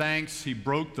giving thanks, he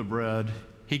broke the bread.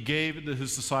 He gave it to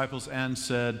his disciples and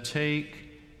said,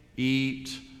 "Take,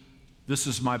 eat. This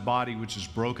is my body, which is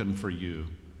broken for you.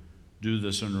 Do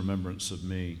this in remembrance of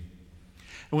me."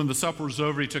 And when the supper was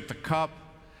over, he took the cup.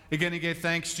 Again, he gave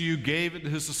thanks to you, gave it to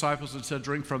his disciples, and said,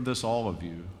 "Drink from this, all of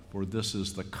you. For this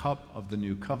is the cup of the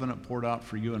new covenant poured out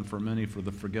for you and for many for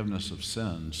the forgiveness of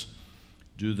sins.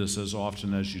 Do this as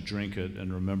often as you drink it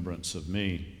in remembrance of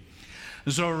me."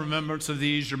 And so in remembrance of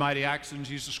these, your mighty acts in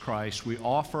Jesus Christ, we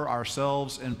offer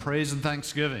ourselves in praise and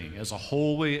thanksgiving as a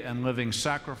holy and living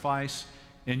sacrifice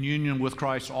in union with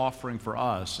Christ's offering for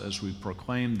us as we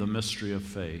proclaim the mystery of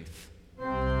faith.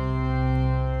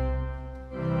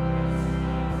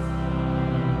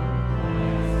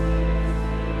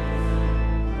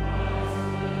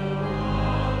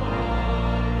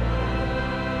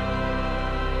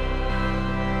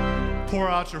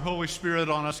 out your Holy Spirit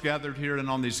on us gathered here and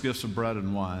on these gifts of bread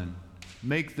and wine.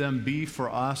 Make them be for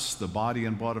us the body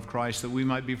and blood of Christ, that we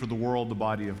might be for the world the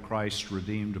body of Christ,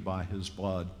 redeemed by his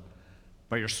blood.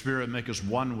 By your Spirit, make us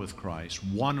one with Christ,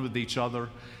 one with each other,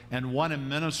 and one in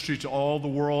ministry to all the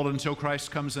world until Christ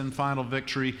comes in final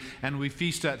victory and we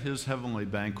feast at his heavenly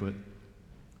banquet.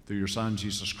 Through your Son,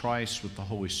 Jesus Christ, with the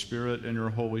Holy Spirit in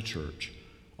your holy church,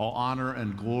 all honor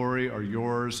and glory are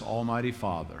yours, Almighty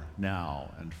Father, now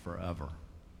and forever.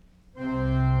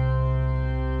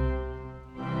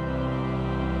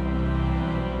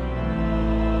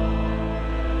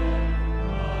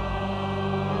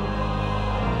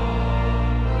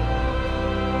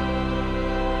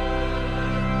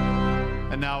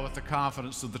 And now, with the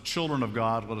confidence of the children of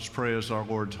God, let us pray as our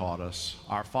Lord taught us.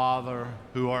 Our Father,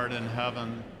 who art in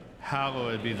heaven,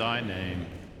 hallowed be thy name.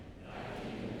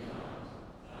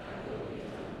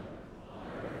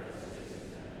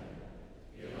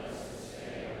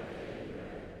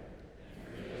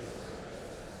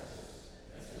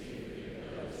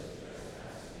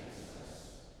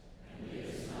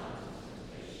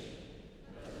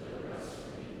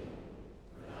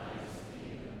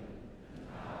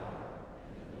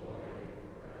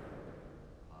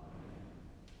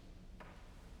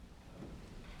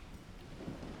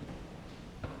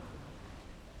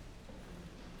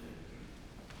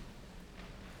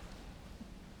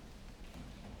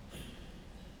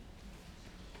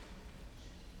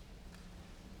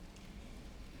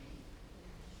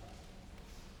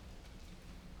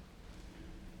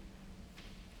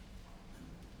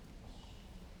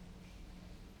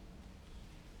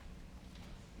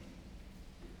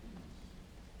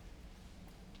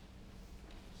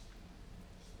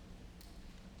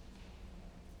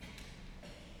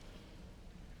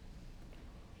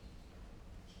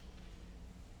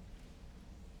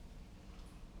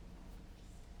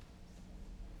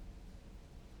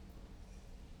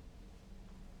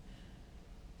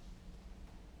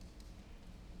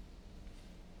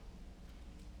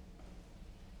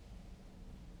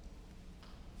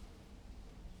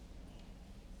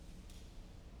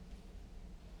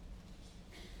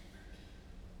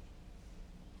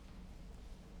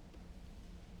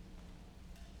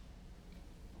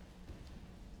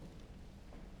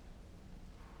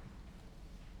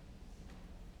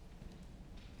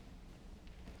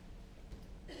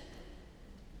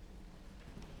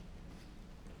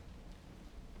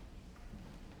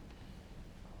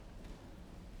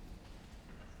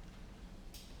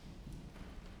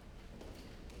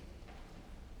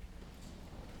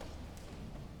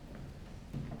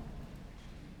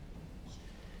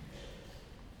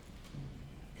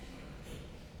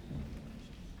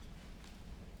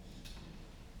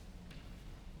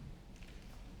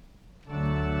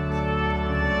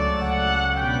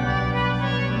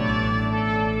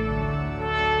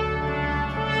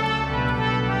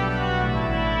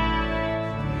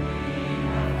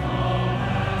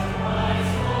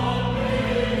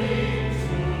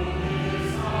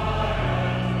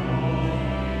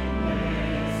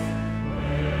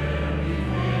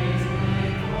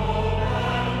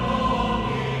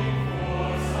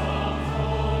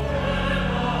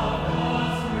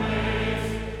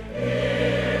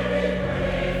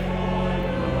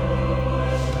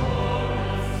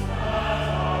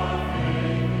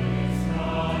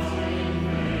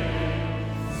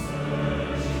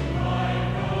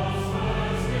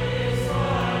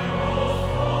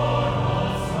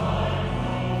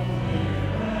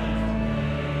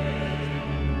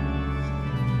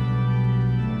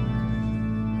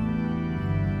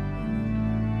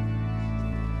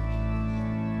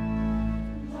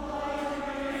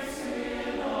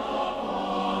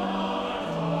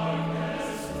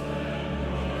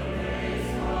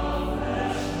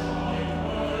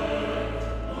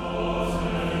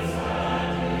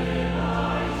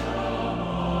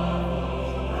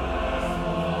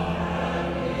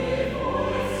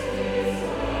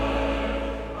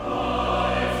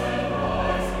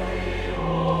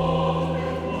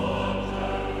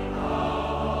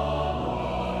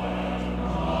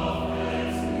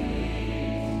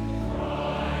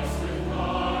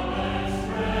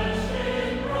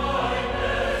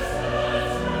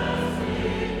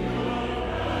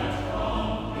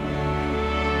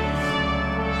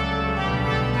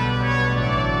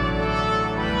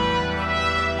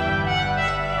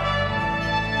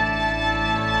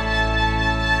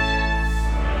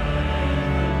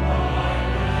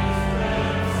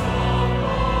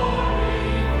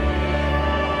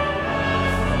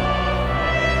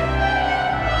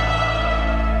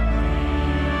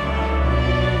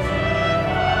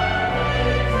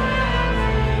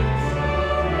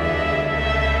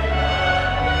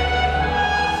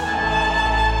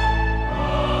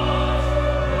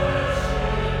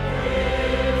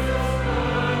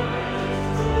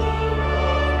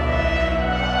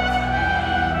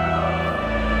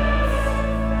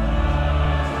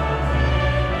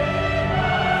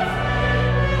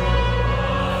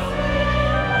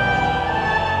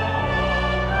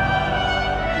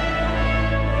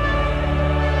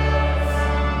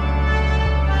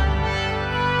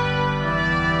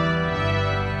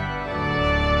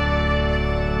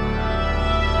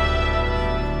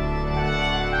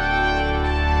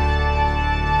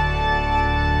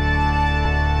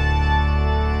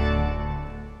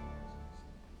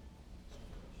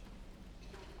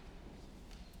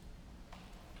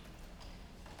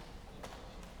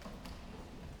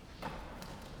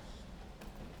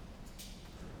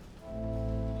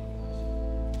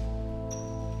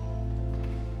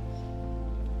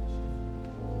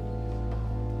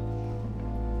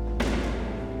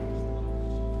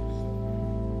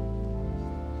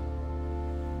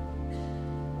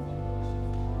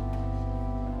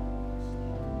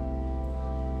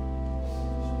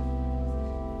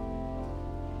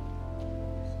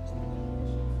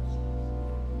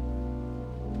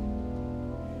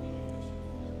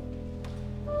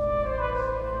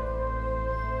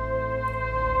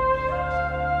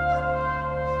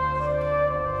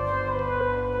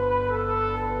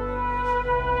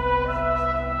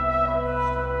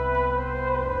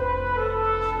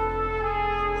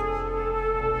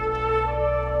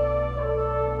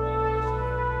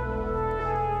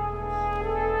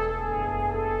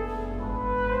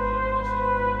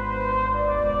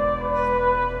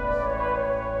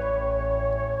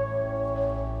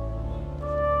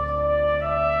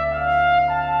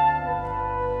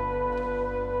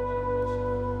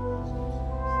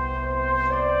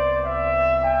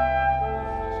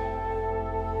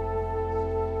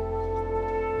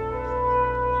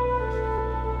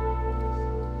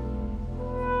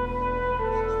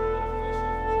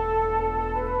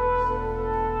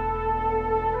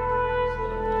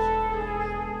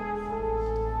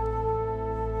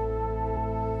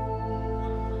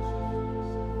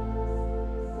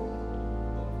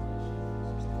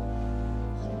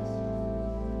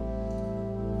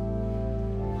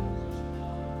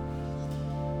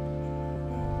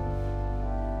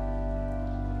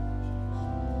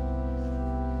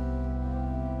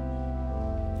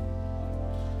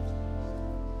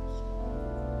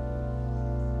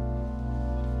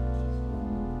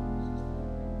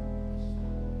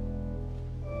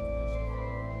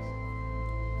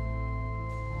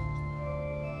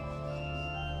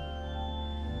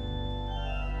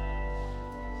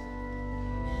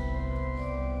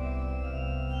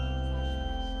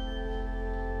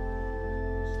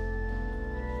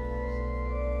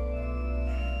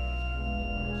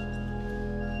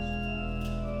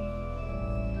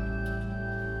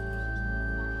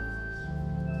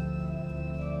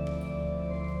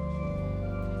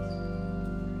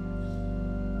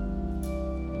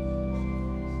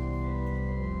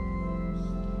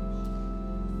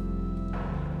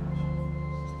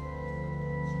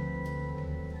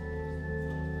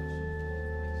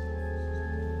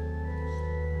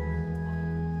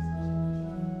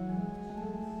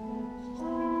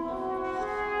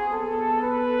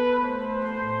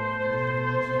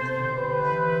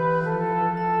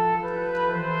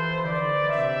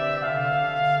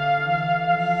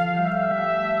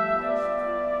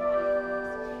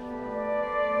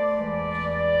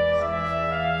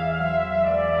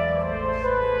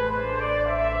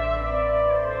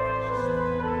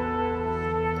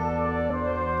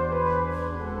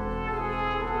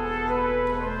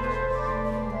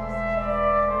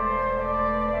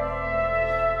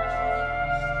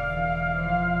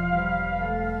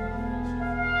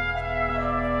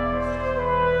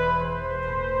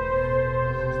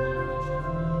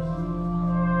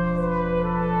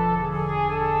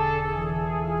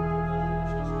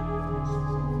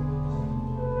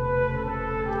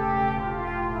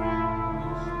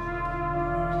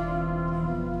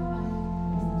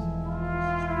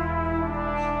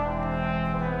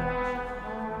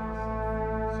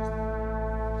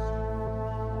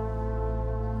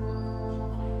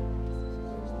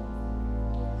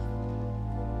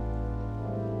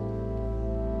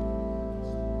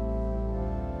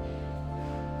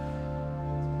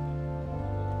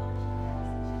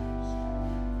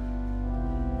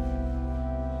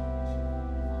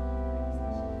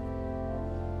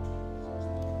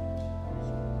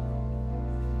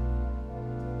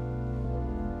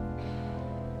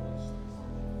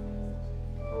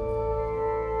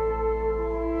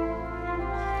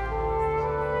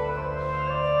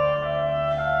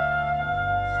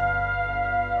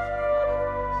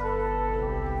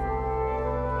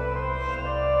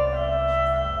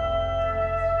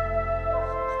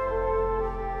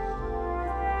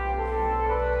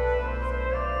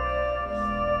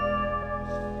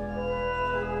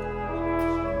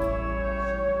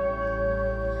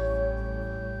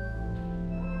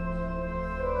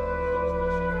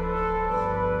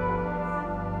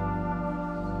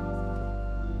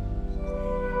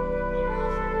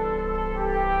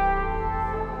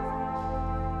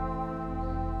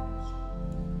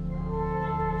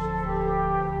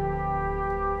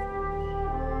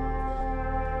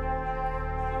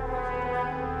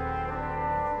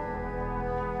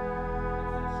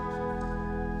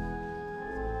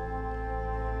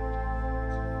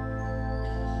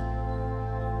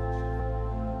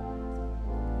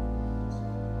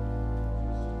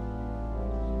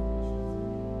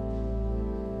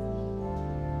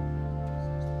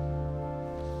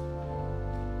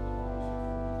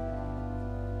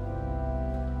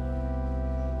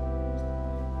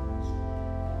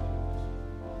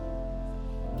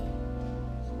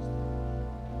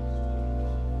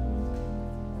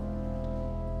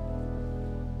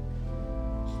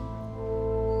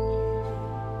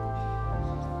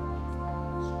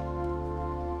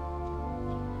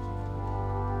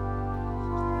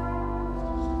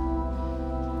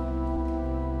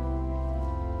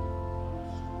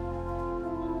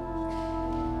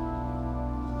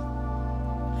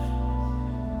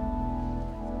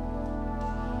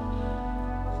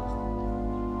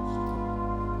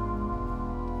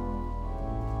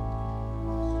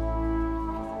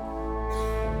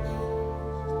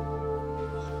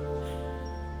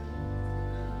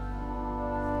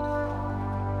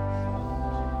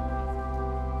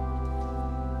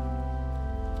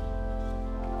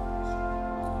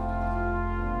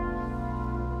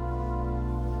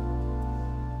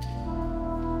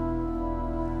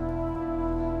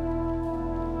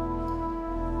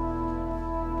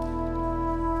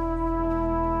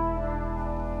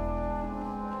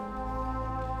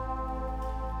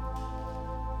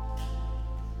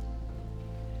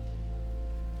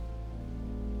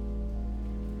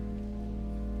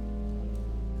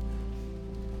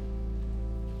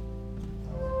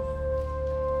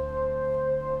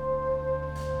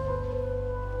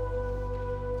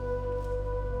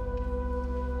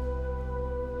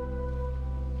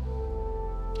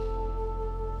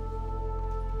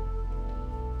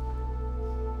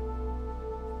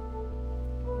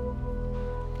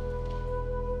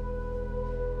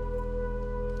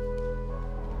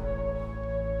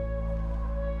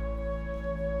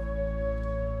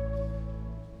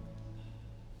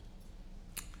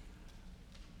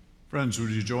 Friends, would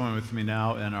you join with me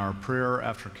now in our prayer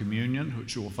after communion,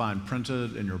 which you will find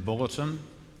printed in your bulletin?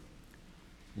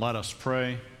 Let us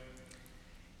pray.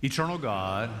 Eternal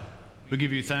God, we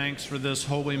give you thanks for this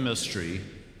holy mystery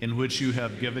in which you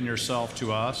have given yourself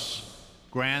to us.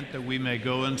 Grant that we may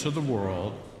go into the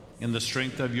world in the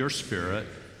strength of your Spirit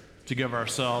to give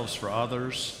ourselves for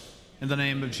others. In the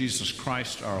name of Jesus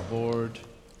Christ our Lord,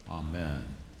 amen.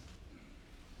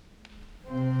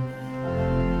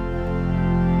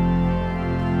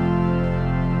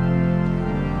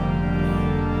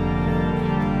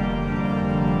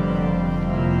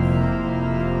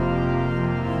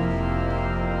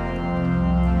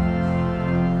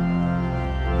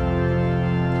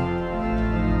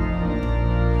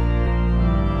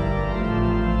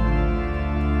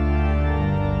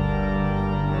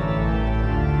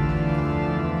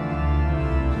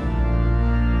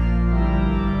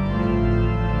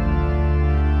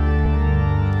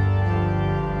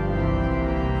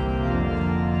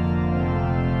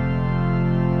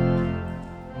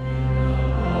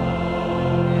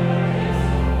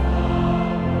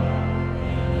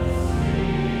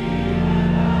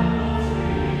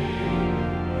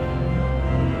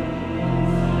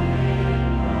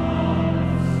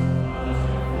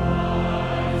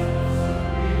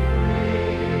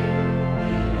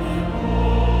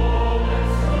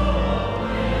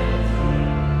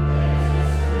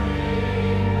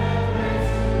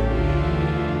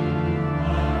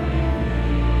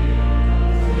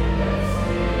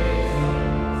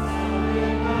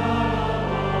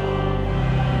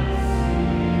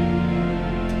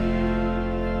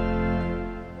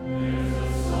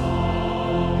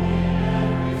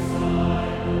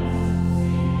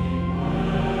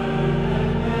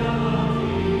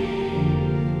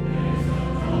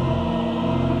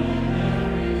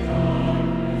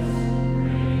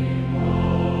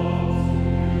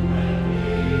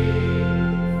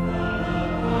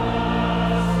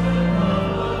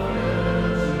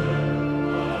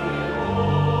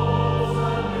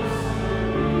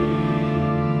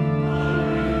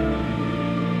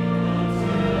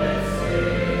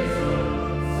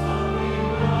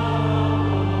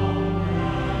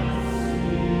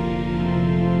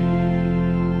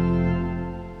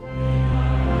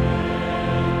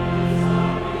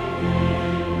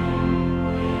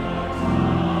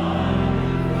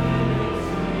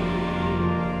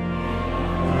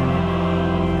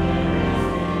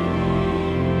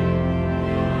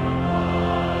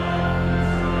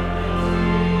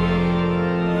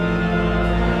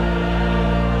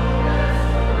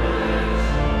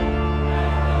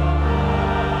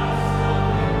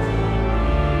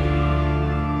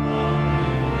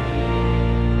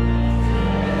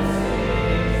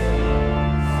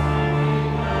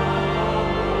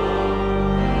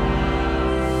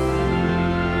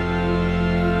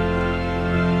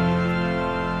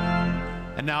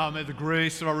 And now may the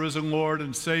grace of our risen Lord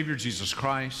and Savior Jesus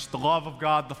Christ, the love of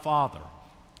God the Father,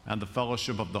 and the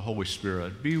fellowship of the Holy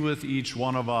Spirit be with each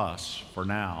one of us for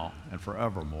now and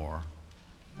forevermore.